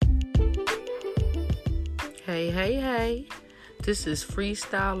Hey. This is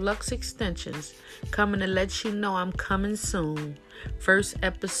Freestyle Lux Extensions coming to let you know I'm coming soon. First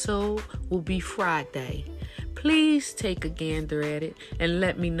episode will be Friday. Please take a gander at it and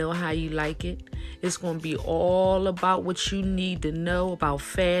let me know how you like it. It's going to be all about what you need to know about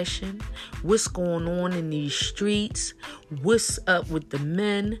fashion, what's going on in these streets, what's up with the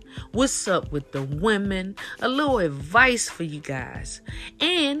men, what's up with the women, a little advice for you guys,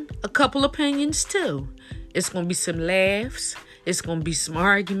 and a couple opinions too. It's going to be some laughs. It's going to be some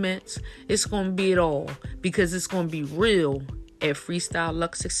arguments. It's going to be it all because it's going to be real at Freestyle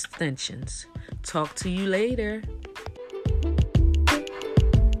Lux Extensions. Talk to you later.